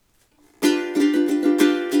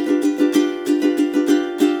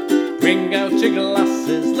Bring out your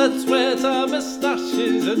glasses, let's wet our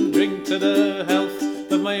moustaches and drink to the health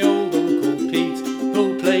of my old Uncle Pete,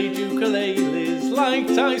 who played ukuleles like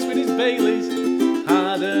Tice with his Baileys.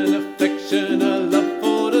 Had an affection, a love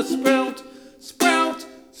for the sprout. Sprout,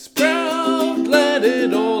 sprout, let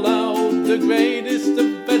it all out, the greatest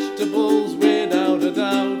of vegetables without a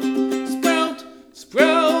doubt. Sprout,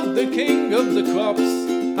 sprout, the king of the crops,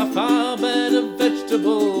 a far better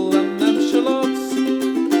vegetable than them shallots.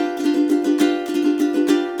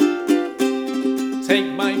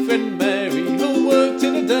 Take my friend Mary, who worked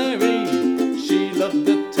in a dairy. She loved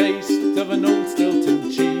the taste of an old Stilton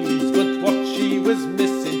cheese, but what she was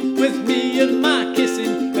missing was me and my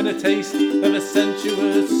kissing, and a taste of a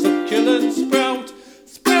sensuous succulent sprout.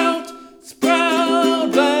 Sprout, sprout,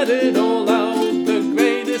 let it all out, the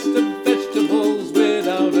greatest of vegetables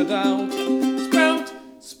without a doubt. Sprout,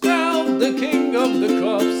 sprout, the king of the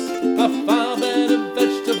crops, a far better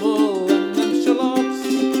vegetable than them shallots.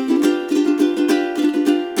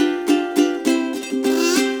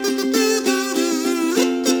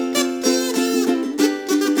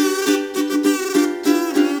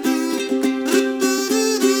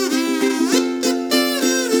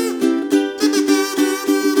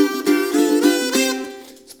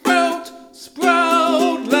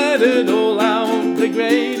 Let it all out, the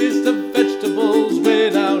greatest of vegetables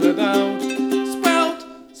without a doubt. Sprout,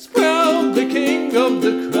 sprout, the king of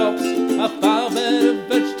the crops, a far better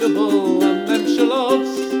vegetable than them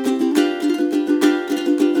shallots.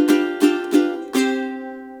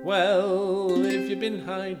 Well, if you've been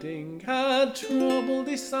hiding, had trouble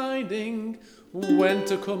deciding when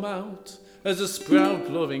to come out as a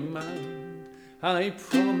sprout-loving man, I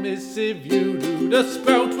promise if you do, the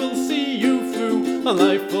sprout will see you through a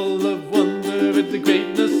life full of wonder at the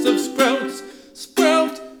greatness of sprouts.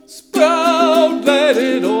 Sprout, sprout, let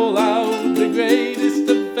it all out, the greatest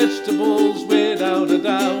of vegetables without a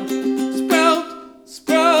doubt. Sprout,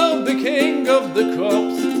 sprout, the king of the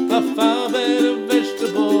crops, a far better